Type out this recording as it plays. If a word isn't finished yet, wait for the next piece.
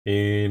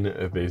In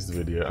this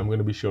video, I'm going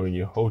to be showing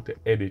you how to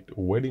edit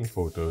wedding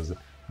photos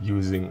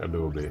using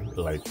Adobe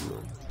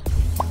Lightroom.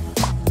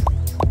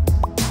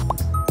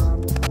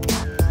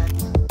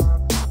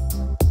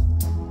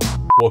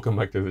 Welcome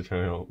back to the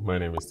channel. My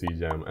name is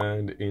TJam,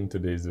 and in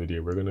today's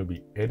video we're going to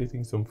be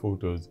editing some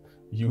photos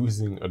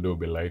using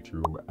Adobe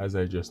Lightroom, as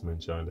I just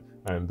mentioned,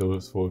 and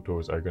those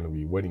photos are going to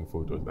be wedding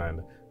photos.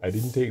 And I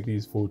didn't take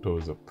these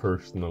photos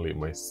personally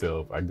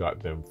myself. I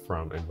got them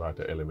from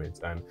Envato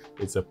Elements, and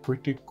it's a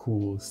pretty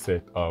cool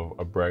set of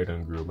a bride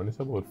and groom, and it's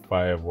about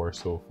 5 or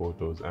so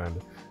photos.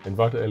 And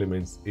Envato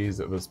Elements is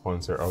the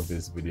sponsor of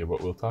this video,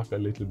 but we'll talk a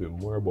little bit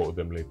more about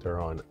them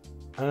later on.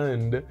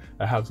 And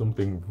I have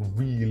something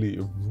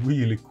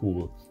really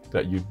cool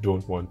that you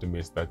don't want to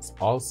miss, that's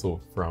also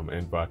from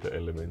Envato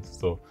Elements,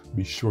 so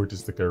be sure to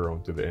stick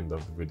around to the end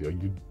of the video.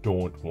 You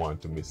don't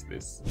want to miss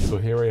this. So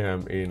here I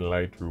am in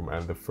Lightroom,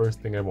 and the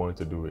first thing I want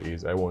to do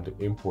is I want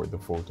to import the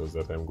photos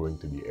that I'm going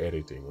to be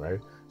editing, right?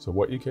 So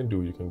what you can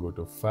do, you can go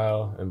to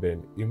File and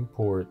then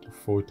Import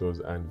Photos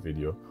and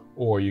Video,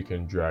 or you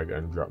can drag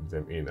and drop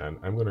them in, and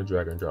I'm going to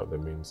drag and drop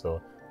them in. So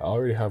I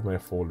already have my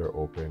folder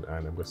open,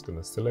 and I'm just going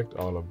to select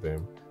all of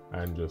them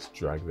and just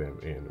drag them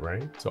in,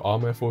 right? So all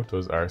my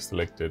photos are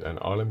selected, and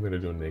all I'm going to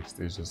do next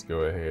is just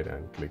go ahead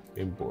and click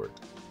import,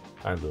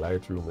 and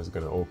Lightroom is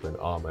going to open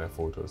all my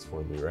photos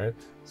for me, right?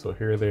 So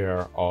here they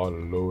are, all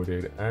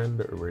loaded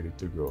and ready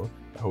to go.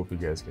 I hope you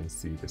guys can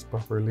see this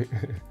properly.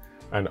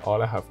 And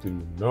all I have to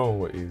do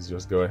now is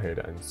just go ahead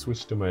and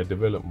switch to my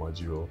develop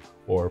module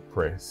or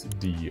press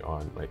D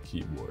on my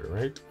keyboard,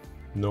 right?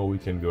 Now we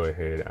can go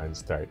ahead and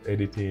start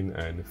editing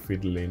and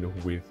fiddling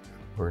with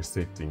our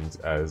settings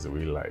as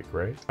we like,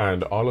 right?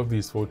 And all of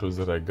these photos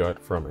that I got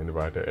from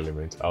Envato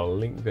Elements, I'll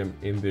link them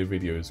in the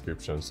video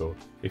description. So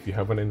if you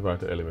have an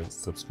Envato Elements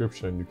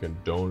subscription, you can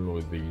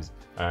download these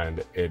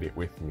and edit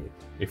with me.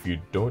 If you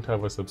don't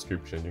have a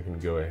subscription, you can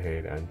go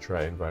ahead and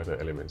try Envato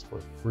Elements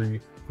for free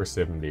for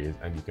 7 days,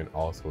 and you can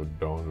also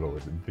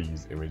download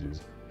these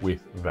images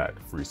with that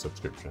free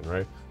subscription,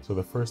 right? So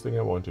the first thing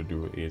I want to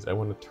do is I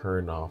want to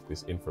turn off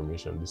this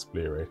information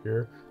display right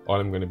here.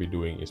 All I'm going to be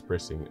doing is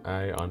pressing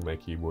I on my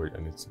keyboard,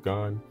 and it's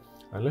gone.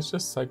 And let's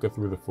just cycle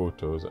through the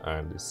photos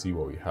and see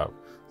what we have.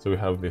 So we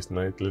have this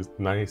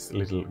nice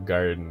little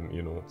garden,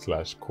 you know,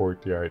 /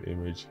 courtyard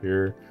image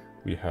here.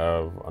 We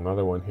have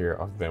another one here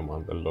of them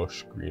on the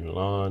lush green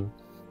lawn.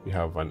 We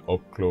have an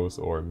up close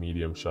or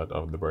medium shot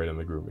of the bride and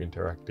the groom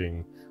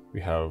interacting.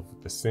 We have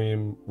the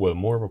same, well,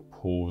 more of a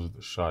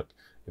posed shot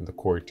in the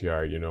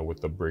courtyard, you know, with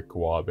the brick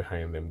wall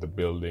behind them, the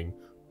building,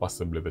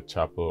 possibly the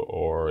chapel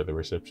or the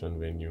reception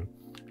venue.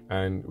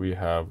 And we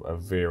have a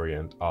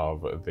variant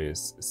of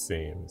this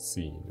same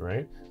scene,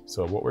 right?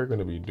 So what we're going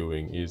to be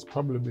doing is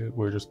probably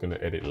we're just going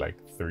to edit like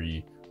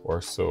 3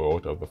 or so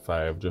out of the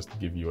 5, just to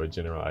give you a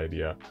general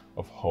idea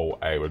of how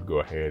I would go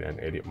ahead and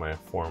edit my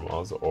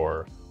formals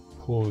or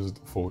posed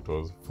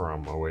photos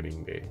from a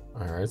wedding day.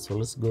 All right, so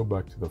let's go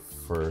back to the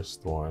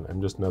first one. I'm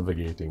just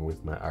navigating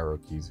with my arrow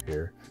keys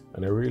here,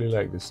 and I really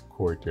like this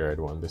courtyard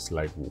one, this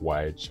like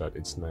wide shot.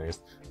 It's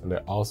nice. And I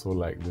also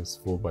like this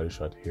full body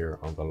shot here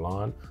on the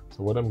lawn.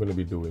 So what I'm going to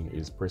be doing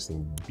is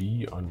pressing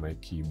B on my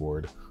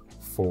keyboard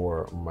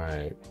for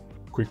my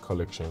quick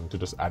collection, to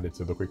just add it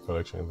to the quick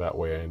collection. That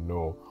way I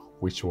know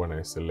which one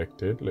I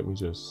selected. Let me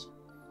just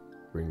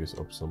bring this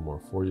up some more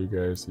for you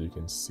guys so you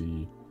can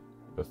see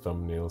the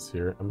thumbnails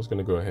here. I'm just going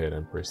to go ahead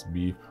and press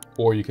B,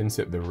 or you can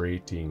set the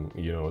rating,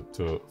 you know,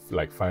 to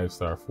like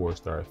 5-star,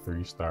 4-star,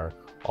 3-star,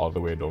 all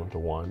the way down to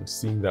 1.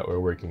 Seeing that we're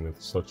working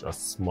with such a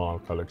small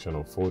collection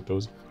of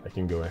photos, I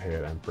can go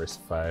ahead and press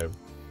 5,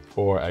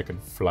 or I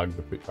could flag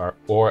the picture,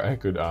 or I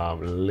could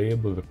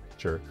label the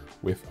picture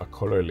with a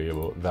color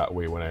label. That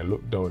way when I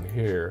look down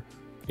here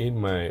in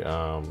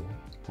my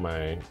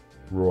my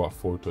row of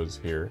photos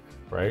here,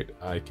 right,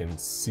 I can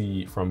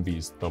see from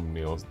these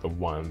thumbnails the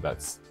one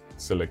that's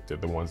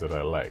selected, the ones that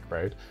I like,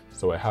 right?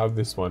 So I have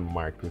this one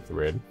marked with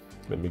red.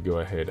 Let me go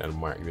ahead and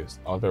mark this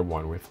other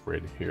one with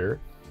red here,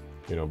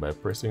 you know, by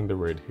pressing the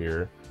red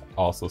here,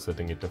 also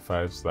setting it to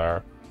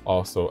 5-star,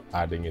 also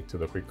adding it to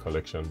the quick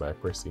collection by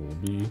pressing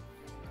B.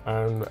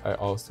 And I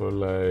also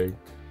like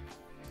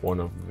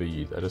one of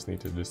these. I just need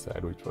to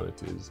decide which one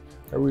it is.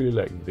 I really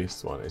like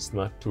this one. It's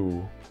not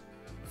too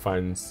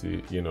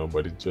fancy, you know,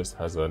 but it just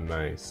has a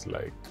nice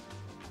like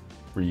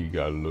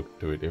regal look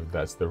to it, if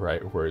that's the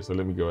right word. So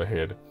let me go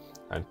ahead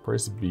and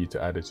press B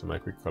to add it to my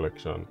quick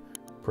collection,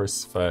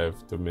 press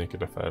 5 to make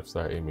it a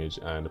 5-star image,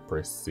 and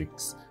press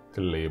 6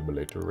 to label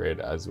it red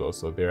as well.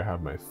 So there I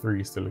have my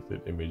 3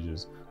 selected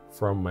images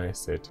from my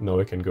set. Now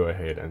I can go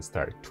ahead and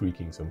start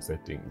tweaking some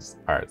settings.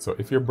 All right, so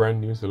if you're brand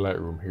new to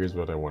Lightroom, here's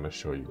what I want to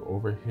show you.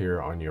 Over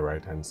here on your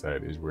right hand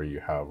side is where you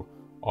have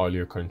all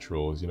your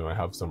controls. You know, I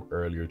have some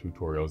earlier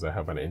tutorials. I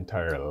have an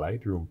entire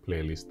Lightroom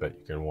playlist that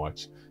you can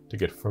watch to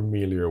get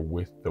familiar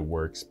with the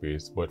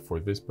workspace. But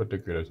for this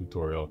particular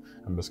tutorial,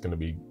 I'm just going to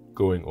be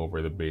going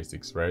over the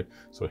basics, right?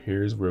 So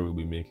here's where we'll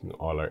be making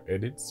all our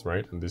edits,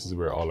 right? And this is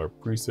where all our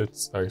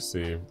presets are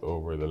saved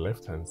over the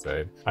left hand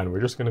side. And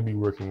we're just going to be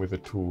working with the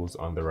tools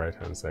on the right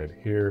hand side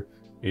here.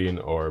 in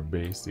our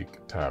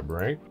basic tab,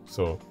 right?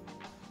 So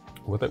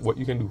what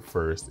you can do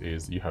first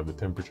is you have the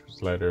temperature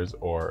sliders,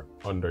 or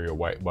under your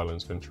white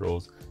balance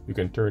controls, you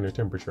can turn your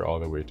temperature all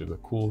the way to the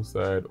cool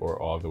side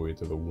or all the way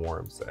to the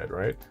warm side,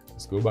 right?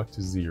 Let's go back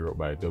to 0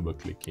 by double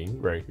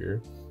clicking right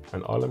here.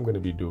 And all I'm going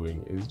to be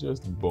doing is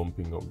just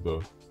bumping up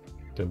the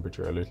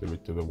temperature a little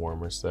bit to the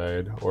warmer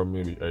side, or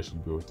maybe I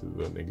should go to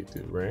the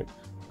negative, right?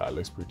 That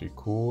looks pretty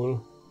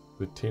cool.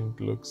 The tint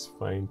looks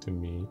fine to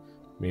me.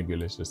 Maybe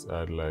let's just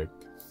add like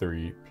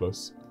 3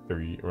 plus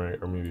 3, right?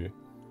 Or maybe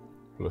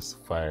plus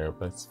 5,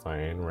 that's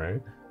fine,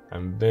 right?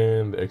 And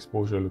then the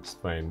exposure looks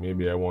fine.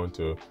 Maybe I want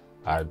to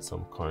add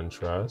some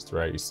contrast,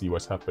 right? You see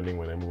what's happening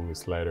when I move the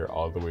slider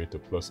all the way to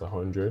plus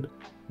 100.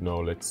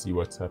 Now let's see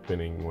what's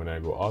happening when I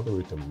go all the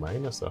way to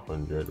minus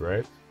 100,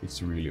 right?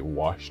 It's really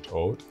washed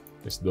out.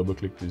 Let's double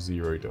click to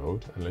 0 it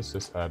out, and let's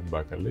just add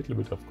back a little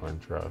bit of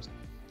contrast,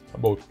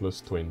 about plus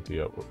 20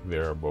 up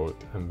there about.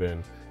 And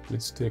then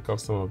let's take off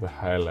some of the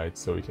highlights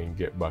so we can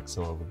get back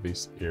some of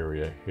this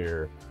area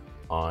here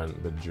on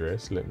the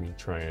dress. Let me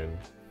try and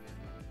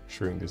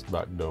shrink this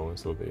back down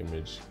so the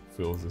image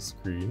fills the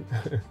screen.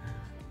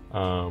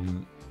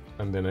 And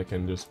then I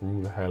can just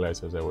remove the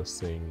highlights as I was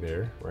saying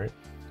there, right?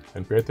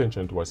 And pay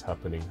attention to what's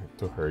happening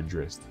to her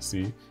dress.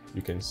 See,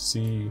 you can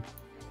see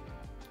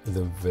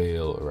the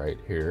veil right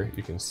here.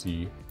 You can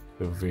see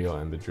the veil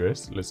and the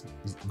dress. Let's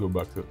go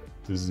back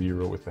to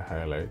 0 with the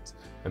highlights,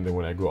 and then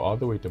when I go all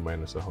the way to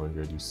minus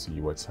 100, you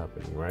see what's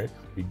happening, right?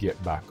 We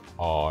get back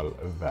all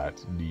of that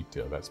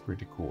detail. That's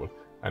pretty cool.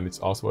 And it's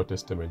also a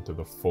testament to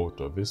the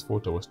photo. This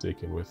photo was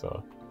taken with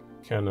a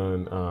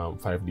Canon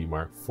 5D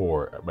Mark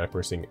IV. By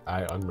pressing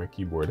I on my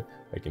keyboard,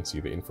 I can see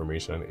the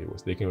information. It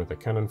was taken with a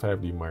Canon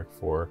 5D Mark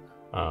IV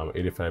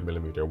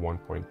 85mm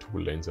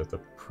 1.2 lens. That's a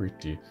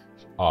pretty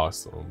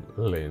awesome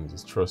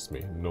lens, trust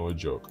me, no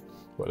joke.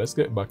 But let's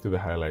get back to the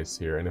highlights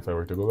here, and if I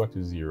were to go back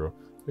to 0,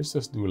 let's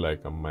just do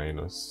like a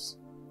minus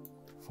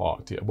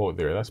 40, about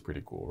there. That's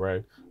pretty cool,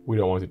 right? We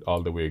don't want it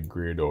all the way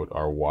grayed out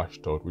or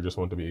washed out. We just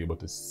want to be able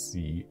to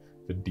see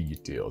the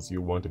details.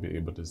 You want to be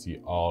able to see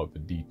all the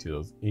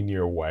details in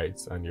your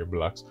whites and your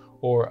blacks,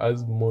 or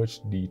as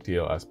much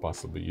detail as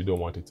possible. You don't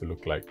want it to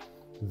look like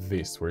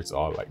this where it's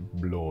all like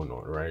blown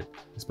out, right?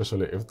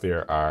 Especially if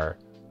there are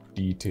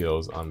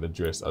details on the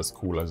dress as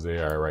cool as they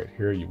are right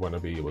here. You want to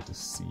be able to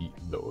see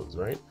those,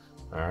 right?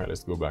 All right,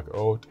 let's go back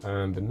out,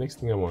 and the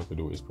next thing I want to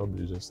do is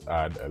probably just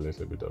add a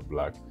little bit of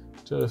black,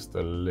 just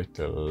a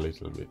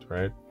little bit,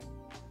 right?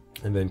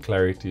 And then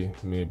clarity,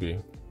 maybe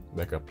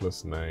like a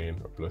plus 9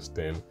 or plus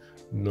 10,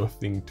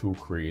 nothing too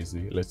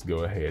crazy. Let's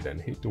go ahead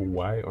and hit the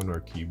Y on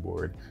our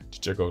keyboard to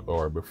check out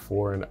our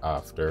before and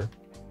after.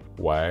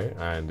 Y,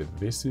 and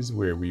this is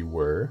where we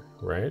were,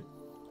 right?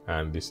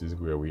 And this is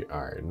where we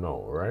are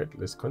now, right?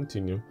 Let's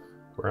continue.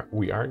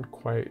 We aren't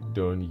quite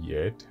done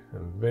yet,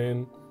 and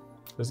then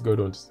let's go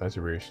down to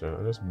saturation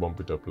and just bump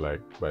it up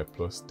like by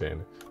plus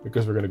 10,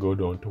 because we're going to go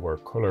down to our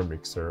color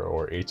mixer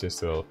or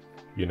HSL,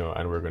 you know,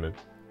 and we're going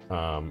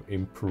to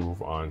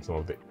improve on some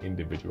of the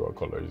individual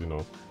colors, you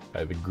know,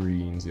 like the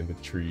greens in the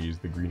trees,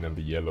 the green and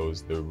the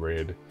yellows, the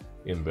red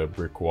in the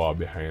brick wall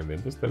behind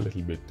them, just a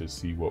little bit to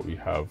see what we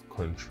have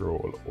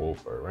control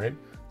over, right?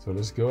 So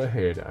let's go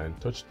ahead and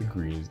touch the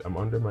greens. I'm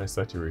under my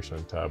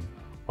saturation tab,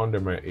 under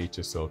my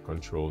HSL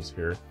controls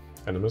here,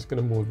 and I'm just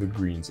going to move the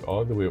greens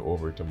all the way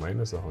over to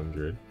minus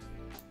 100,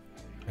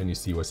 and you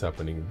see what's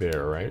happening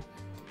there, right?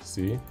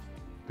 See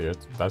there,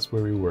 that's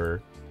where we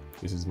were.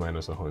 This is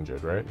minus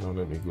 100, right? Now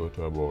let me go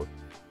to about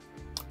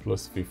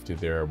plus 50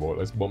 there about.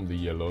 Let's bump the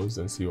yellows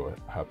and see what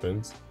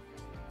happens.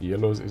 The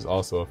yellows is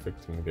also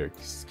affecting their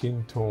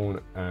skin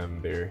tone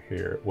and their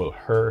hair, well,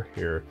 her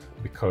hair,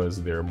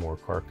 because they're more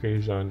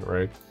Caucasian,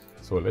 right?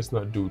 So let's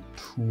not do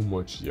too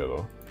much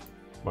yellow.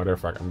 Matter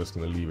of fact, I'm just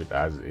going to leave it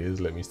as is.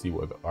 Let me see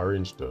what the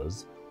orange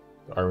does.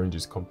 The orange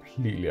is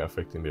completely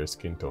affecting their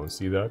skin tone.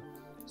 See that?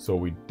 So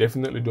we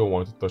definitely don't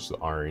want to touch the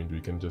orange. We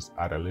can just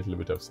add a little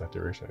bit of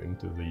saturation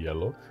into the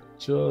yellow,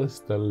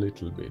 just a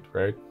little bit,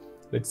 right?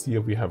 Let's see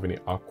if we have any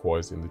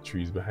aquas in the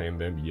trees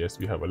behind them. Yes,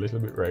 we have a little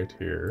bit right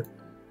here.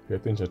 Pay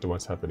attention to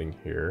what's happening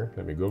here.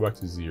 Let me go back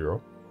to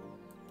 0.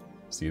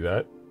 See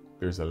that?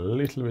 There's a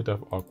little bit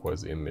of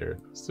aquas in there.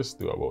 Let's just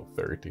do about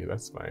 30.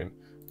 That's fine.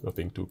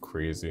 Nothing too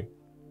crazy.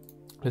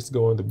 Let's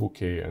go on the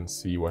bouquet and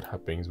see what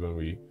happens when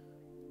we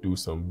do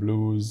some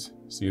blues.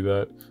 See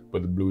that?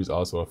 But the blue is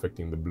also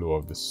affecting the blue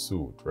of the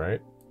suit,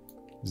 right?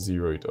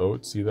 0 it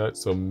out. See that?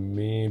 So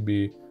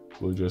maybe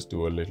we'll just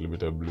do a little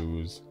bit of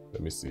blues.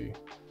 Let me see.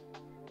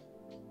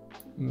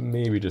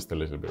 Maybe just a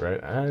little bit,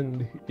 right?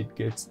 And it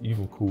gets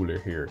even cooler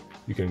here.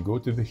 You can go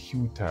to the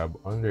hue tab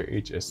under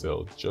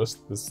HSL,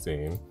 just the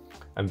same,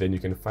 and then you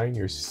can find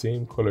your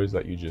same colors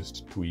that you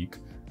just tweak.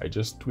 I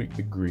just tweaked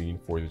the green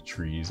for the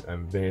trees,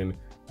 and then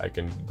I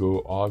can go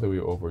all the way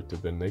over to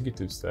the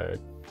negative side,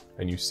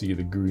 and you see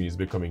the green is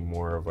becoming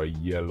more of a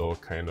yellow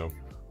kind of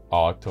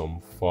autumn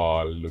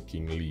fall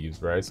looking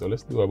leaves, right? So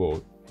let's do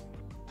about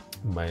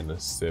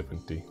minus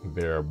 70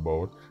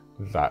 thereabout.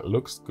 That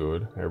looks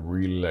good. I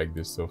really like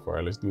this so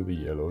far. Let's do the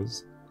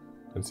yellows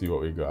and see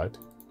what we got.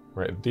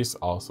 right? This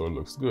also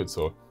looks good.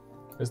 So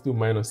let's do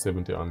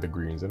 -70 on the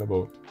greens and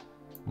about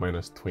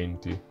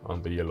 -20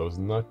 on the yellows.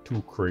 Not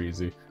too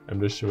crazy. I'm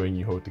just showing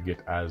you how to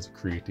get as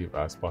creative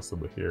as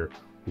possible here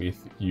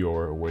with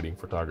your wedding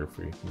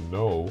photography.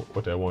 Now,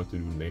 what I want to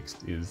do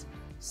next is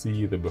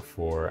see the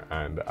before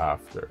and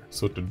after.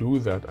 So to do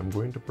that, I'm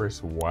going to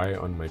press Y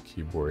on my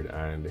keyboard,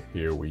 and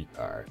here we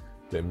are.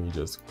 Let me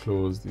just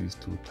close these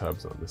two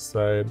tabs on the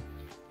side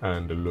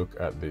and look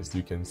at this.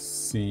 You can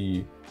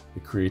see the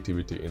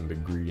creativity in the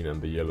green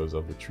and the yellows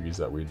of the trees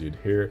that we did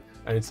here,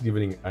 and it's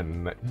giving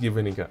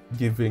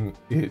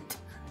it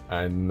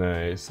a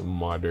nice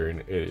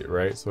modern edit,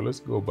 right? So let's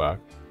go back.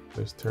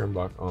 Let's turn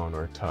back on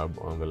our tab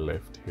on the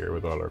left here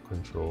with all our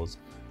controls,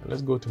 and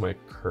let's go to my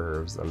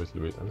curves a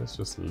little bit, and let's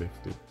just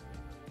lift it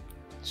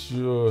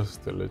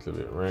just a little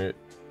bit, right?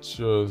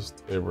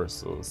 Just ever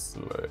so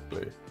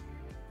slightly.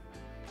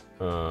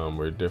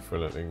 We're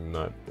definitely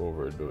not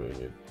overdoing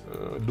it.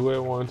 Do I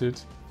want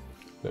it?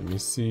 Let me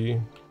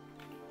see.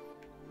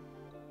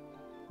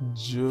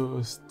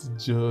 Just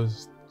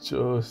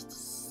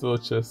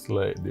such a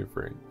slight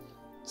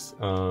difference.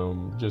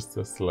 Just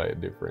a slight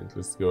difference.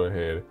 Let's go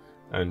ahead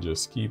and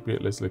just keep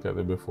it. Let's look at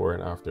the before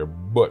and after.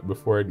 But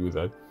before I do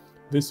that,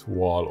 this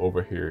wall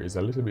over here is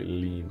a little bit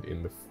leaned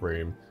in the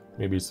frame.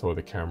 Maybe it's how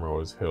the camera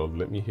was held.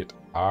 Let me hit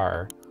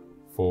R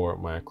for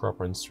my crop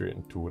and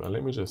straighten tool, and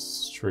let me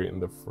just straighten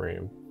the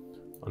frame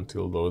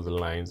until those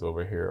lines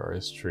over here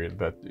are straight.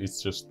 That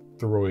it's just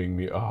throwing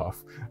me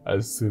off.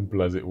 As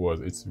simple as it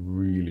was, it's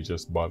really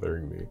just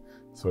bothering me.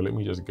 So let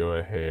me just go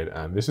ahead,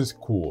 and this is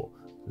cool.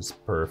 It's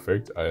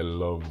perfect. I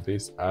love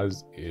this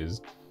as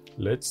is.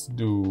 Let's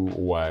do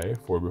Y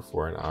for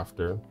before and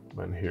after,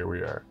 and here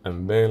we are.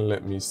 And then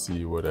let me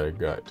see what I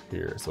got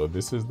here. So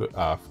this is the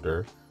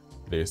after,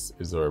 this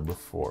is our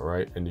before,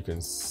 right? And you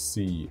can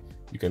see,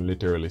 you can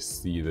literally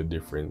see the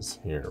difference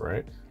here,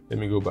 right? Let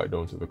me go back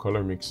down to the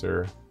color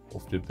mixer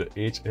of the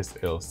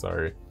HSL,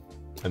 sorry,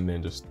 and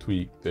then just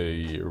tweak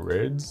the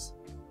reds.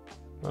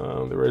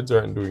 The reds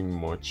aren't doing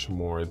much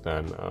more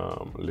than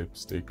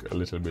lipstick a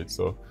little bit,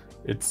 so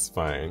it's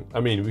fine.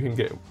 I mean, we can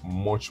get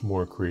much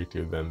more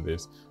creative than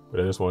this, but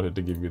I just wanted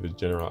to give you the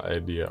general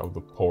idea of the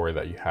power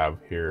that you have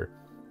here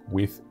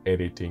with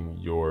editing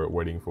your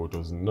wedding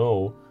photos.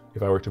 Now,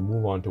 if I were to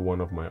move on to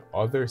one of my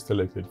other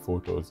selected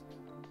photos,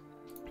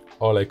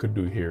 all I could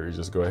do here is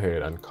just go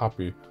ahead and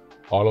copy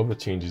all of the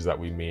changes that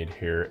we made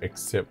here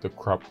except the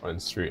crop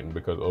and straighten,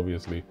 because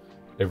obviously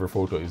every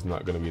photo is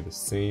not going to be the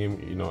same,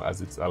 you know,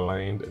 as it's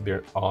aligned.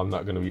 They're all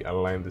not going to be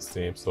aligned the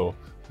same. So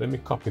let me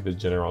copy the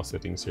general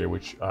settings here,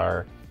 which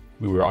are,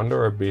 we were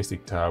under our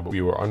basic tab,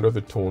 we were under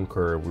the tone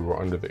curve, we were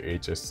under the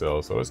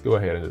HSL. So let's go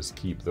ahead and just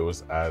keep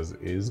those as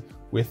is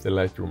with the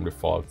Lightroom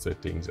default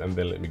settings, and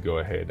then let me go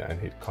ahead and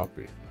hit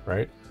copy,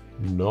 right?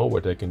 Now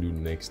what I can do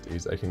next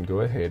is I can go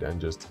ahead and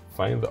just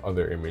find the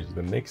other image,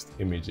 the next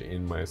image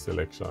in my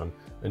selection,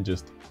 and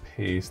just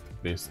paste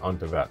this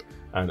onto that.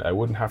 And I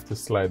wouldn't have to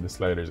slide the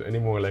sliders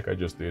anymore like I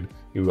just did.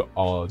 It will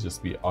all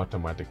just be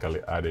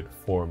automatically added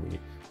for me.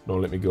 Now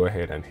let me go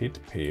ahead and hit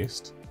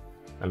paste,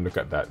 and look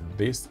at that.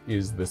 This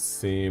is the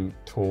same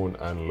tone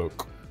and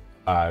look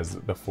as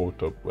the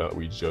photo that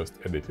we just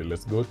edited.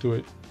 Let's go to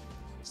it.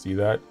 See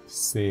that?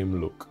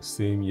 Same look,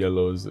 same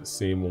yellows,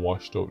 same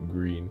washed out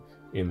green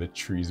in the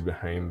trees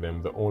behind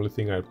them. The only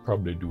thing I'd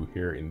probably do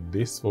here in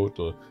this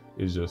photo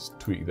is just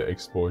tweak the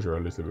exposure a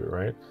little bit,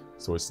 right?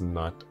 So it's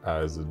not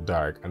as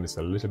dark and it's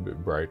a little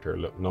bit brighter.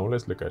 Now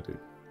let's look at it.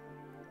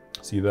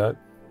 See that?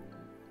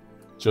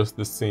 Just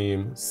the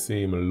same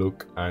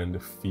look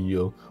and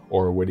feel.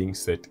 Our wedding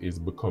set is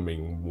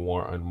becoming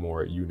more and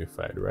more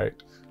unified, right?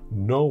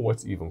 Now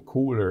what's even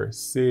cooler,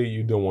 say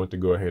you don't want to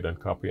go ahead and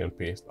copy and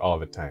paste all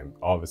the time,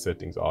 all the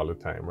settings all the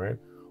time, right?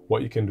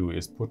 What you can do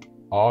is put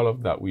all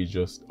of that we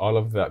just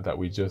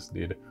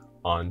did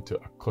onto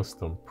a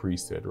custom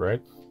preset,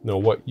 right? Now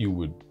what you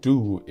would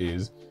do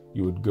is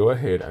you would go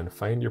ahead and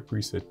find your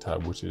preset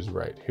tab, which is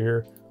right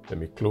here. Let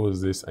me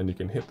close this, and you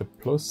can hit the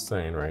plus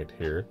sign right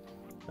here,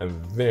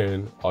 and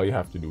then all you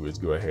have to do is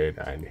go ahead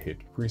and hit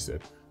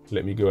preset.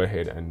 Let me go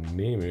ahead and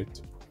name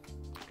it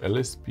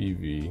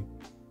LSPV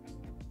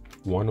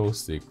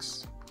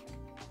 106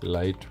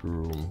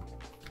 Lightroom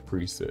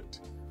preset.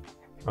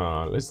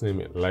 Let's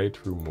name it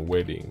Lightroom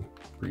Wedding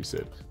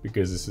preset,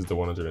 because this is the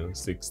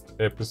 106th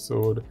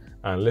episode.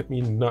 And let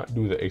me not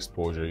do the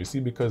exposure. You see,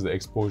 because the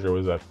exposure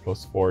was at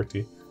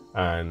 +40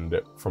 and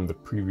from the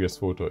previous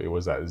photo it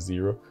was at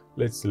 0,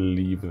 let's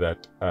leave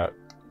that at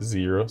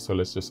 0. So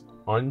let's just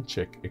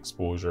uncheck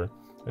exposure,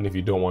 and if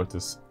you don't want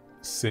to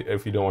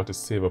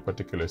save a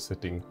particular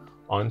setting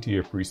onto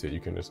your preset, you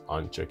can just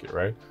uncheck it,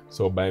 right?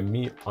 So by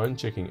me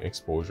unchecking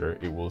exposure,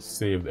 it will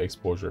save the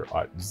exposure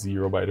at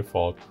 0 by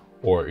default,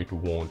 or it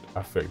won't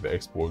affect the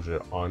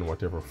exposure on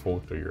whatever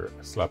photo you're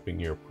slapping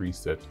your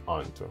preset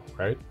onto,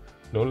 right?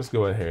 Now let's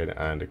go ahead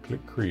and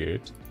click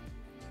create,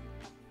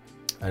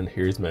 and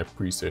here's my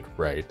preset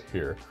right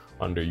here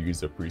under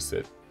user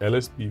preset,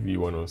 LSPV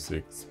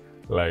 106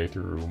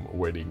 Lightroom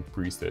Wedding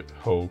preset.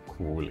 How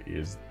cool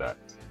is that?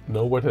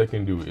 Now what I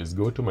can do is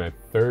go to my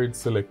third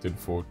selected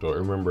photo.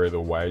 Remember the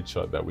wide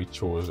shot that we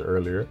chose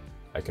earlier?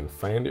 I can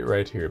find it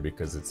right here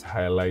because it's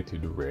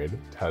highlighted red.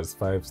 It has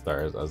 5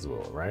 stars as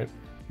well, right?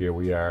 Here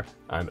we are,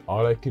 and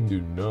all I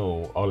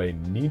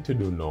need to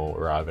do now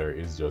rather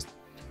is just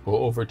go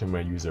over to my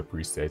user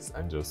presets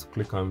and just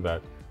click on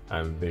that,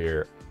 and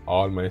there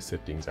all my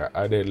settings are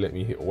added. Let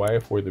me hit Y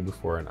for the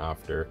before and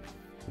after.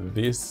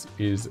 This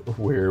is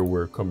where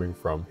we're coming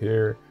from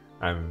here,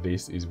 and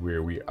this is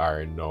where we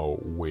are now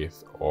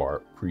with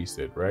our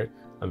preset, right?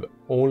 And the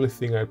only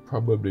thing I'd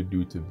probably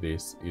do to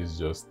this is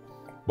just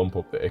bump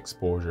up the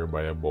exposure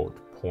by about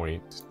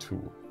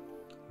 0.2.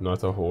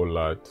 Not a whole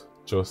lot,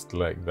 just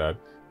like that.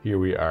 Here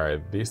we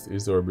are. This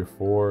is our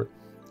before,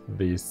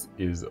 this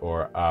is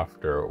our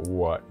after.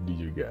 What do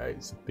you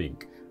guys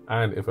think?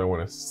 And if I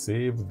want to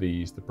save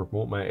these to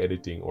promote my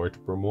editing or to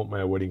promote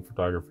my wedding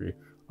photography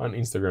on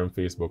Instagram,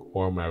 Facebook,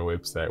 or my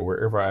website,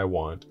 wherever I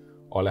want,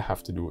 all I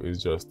have to do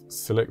is just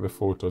select the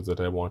photos that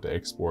I want to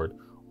export,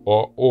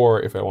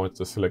 or if I want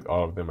to select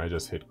all of them, I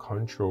just hit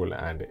Control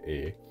and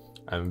A,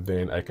 and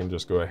then I can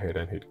just go ahead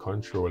and hit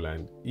Control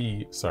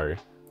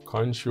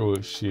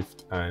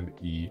Shift and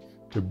E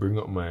to bring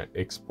up my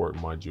export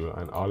module,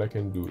 and all I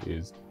can do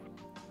is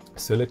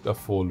select a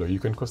folder. You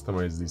can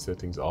customize these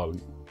settings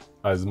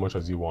as much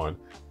as you want.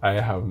 I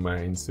have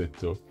mine set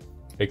to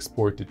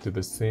export it to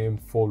the same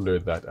folder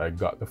that I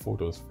got the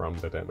photos from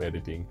that I'm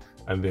editing,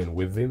 and then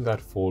within that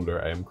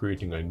folder I am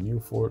creating a new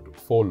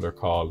folder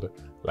called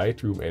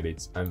Lightroom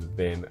Edits, and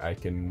then I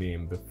can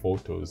name the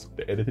photos,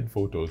 the edited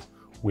photos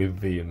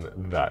within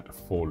that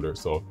folder.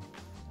 So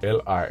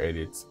LR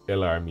Edits,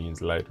 LR means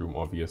Lightroom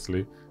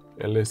obviously,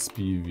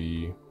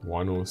 LSPV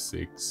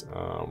 106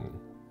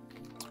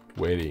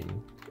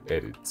 wedding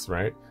edits,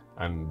 right?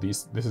 And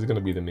this is going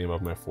to be the name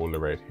of my folder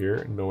right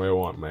here. Now I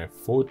want my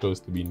photos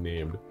to be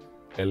named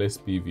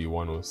LSPV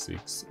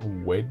 106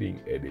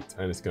 wedding edits,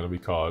 and it's going to be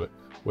called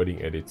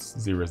wedding edits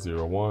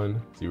 001,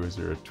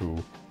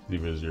 002,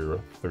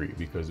 003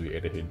 because we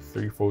edited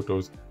 3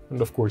 photos.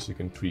 And of course you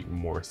can tweak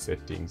more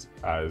settings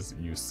as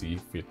you see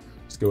fit.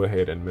 Just go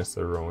ahead and mess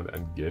around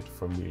and get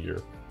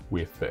familiar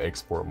with the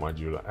export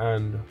module,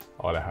 and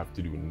all I have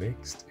to do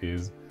next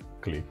is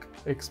click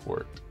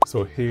export.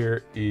 So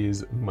here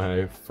is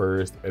my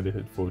first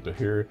edited photo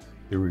here,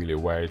 the really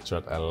wide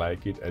shot. I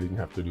like it. I didn't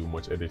have to do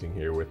much editing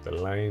here with the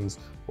lines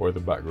or the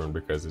background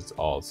because it's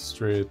all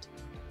straight.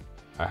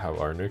 I have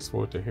our next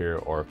photo here,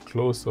 or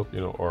close up,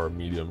 or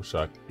medium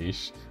shot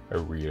ish. I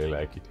really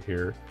like it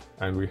here.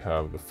 And we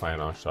have the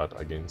final shot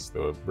against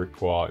the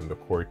brick wall in the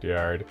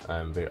courtyard,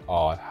 and they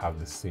all have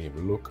the same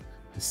look,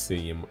 the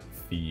same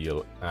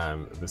feel,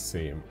 and the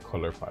same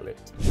color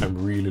palette. I'm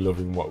really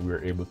loving what we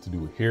were able to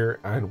do here,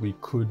 and we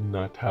could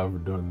not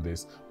have done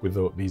this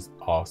without these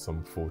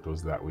awesome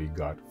photos that we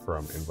got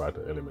from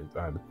Envato Elements.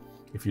 And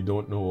if you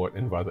don't know what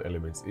Envato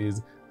Elements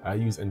is, I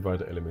use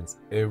Envato Elements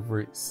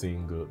every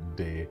single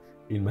day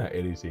in my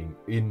editing,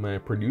 in my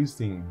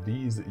producing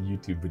these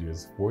YouTube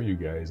videos for you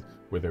guys,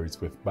 whether it's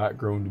with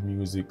background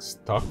music,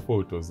 stock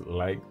photos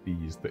like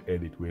these to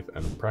edit with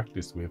and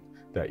practice with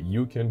that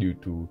you can do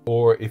too,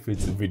 or if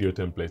it's video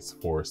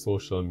templates for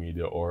social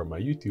media or my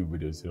YouTube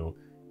videos,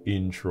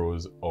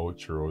 intros,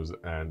 outros,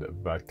 and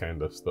that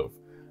kind of stuff.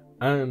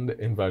 And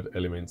Envato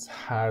Elements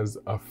has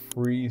a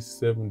free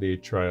 7-day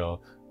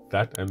trial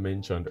that I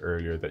mentioned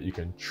earlier that you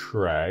can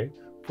try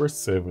for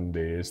 7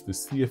 days to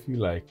see if you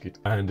like it.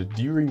 And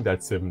during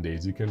that 7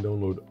 days, you can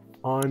download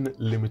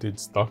unlimited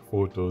stock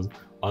photos,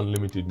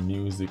 unlimited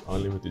music,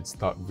 unlimited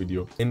stock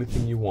video,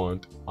 anything you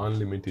want,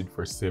 unlimited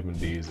for 7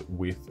 days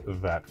with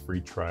that free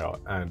trial.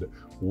 And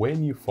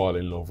when you fall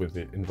in love with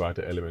it,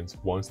 Envato Elements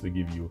wants to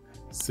give you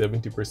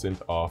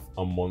 70% off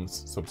a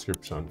month's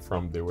subscription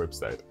from their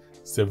website.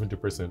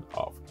 70%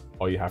 off.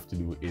 All you have to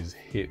do is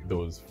hit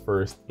those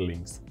first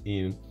links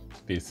in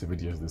this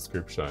video's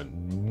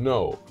description.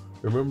 No,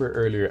 remember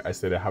earlier I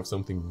said I have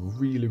something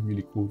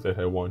really cool that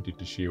I wanted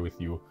to share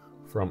with you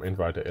from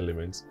Envato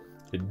Elements.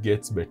 It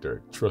gets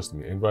better, trust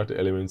me. Envato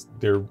Elements,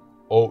 they're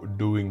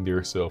outdoing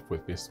themselves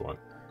with this one.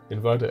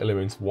 Envato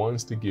Elements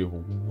wants to give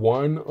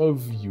one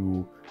of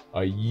you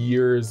a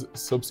year's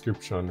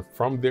subscription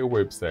from their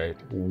website,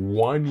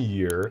 1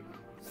 year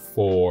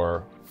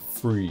for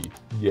free.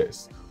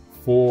 Yes,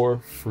 for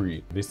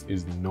free. This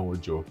is no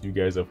joke. You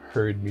guys have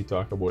heard me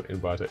talk about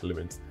Envato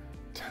Elements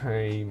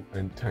time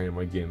and time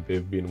again.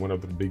 They've been one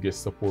of the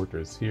biggest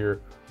supporters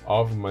here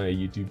of my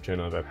YouTube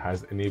channel that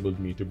has enabled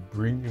me to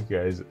bring you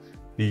guys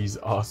these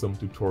awesome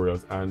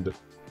tutorials. And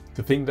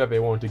to think that they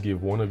want to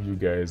give one of you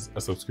guys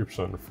a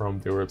subscription from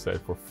their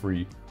website for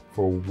free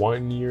for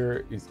 1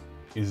 year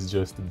is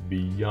just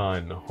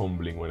beyond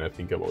humbling when I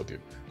think about it.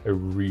 I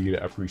really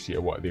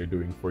appreciate what they're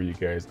doing for you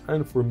guys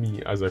and for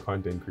me as a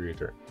content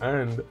creator.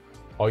 And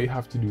all you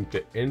have to do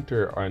to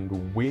enter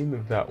and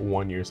win that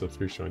 1 year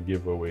subscription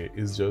giveaway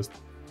is just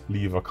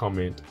leave a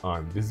comment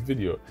on this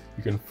video.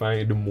 You can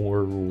find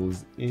more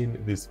rules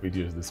in this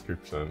video's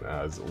description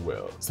as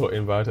well. So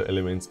Envato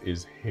Elements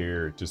is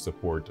here to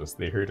support us.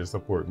 They're here to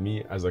support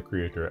me as a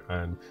creator,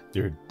 and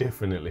they're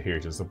definitely here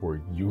to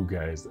support you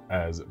guys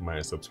as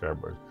my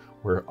subscribers.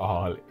 We're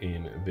all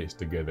in this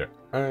together.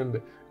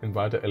 And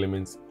Envato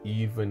Elements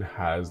even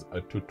has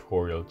a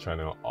tutorial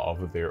channel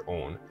of their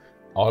own.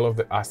 All of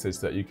the assets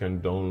that you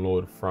can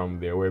download from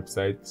their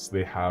websites,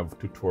 they have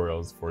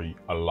tutorials for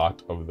a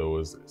lot of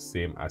those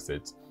same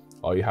assets.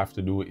 All you have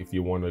to do if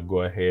you want to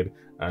go ahead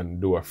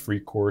and do a free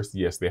course,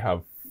 yes, they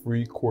have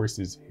free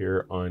courses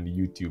here on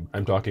YouTube.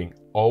 I'm talking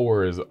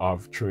hours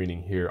of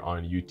training here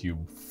on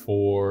YouTube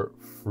for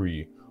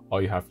free.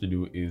 All you have to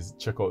do is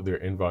check out their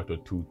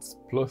Envato Tuts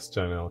Plus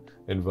channel,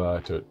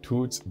 Envato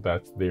Tuts,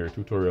 that's their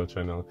tutorial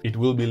channel. It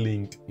will be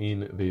linked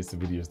in this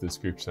video's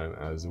description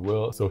as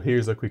well. So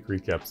here's a quick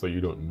recap so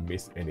you don't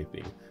miss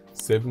anything.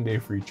 7-day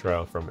free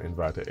trial from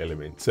Envato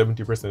Elements,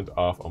 70%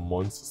 off a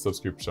month's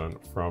subscription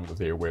from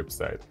their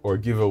website. Our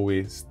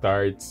giveaway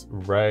starts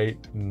right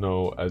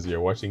now as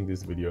you're watching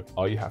this video.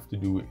 All you have to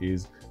do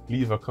is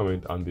leave a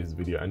comment on this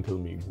video and tell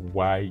me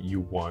why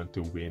you want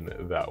to win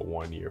that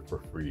 1 year for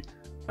free.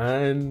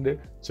 And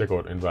check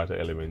out Envato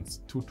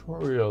Elements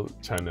tutorial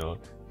channel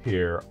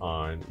here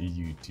on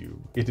YouTube.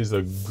 It is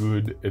a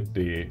good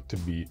day to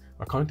be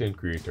a content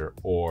creator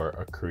or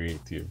a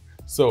creative.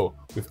 So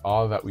with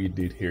all that we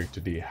did here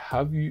today,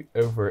 have you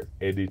ever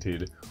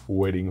edited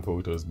wedding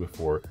photos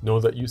before? Now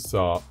that you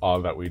saw all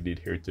that we did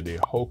here today,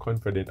 how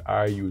confident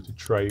are you to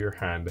try your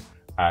hand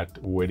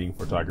at wedding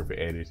photography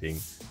editing?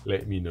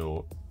 Let me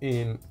know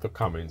in the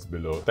comments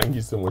below. Thank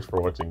you so much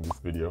for watching this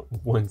video.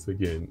 Once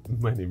again,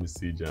 my name is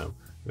CJam,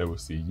 and I will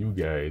see you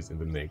guys in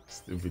the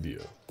next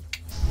video.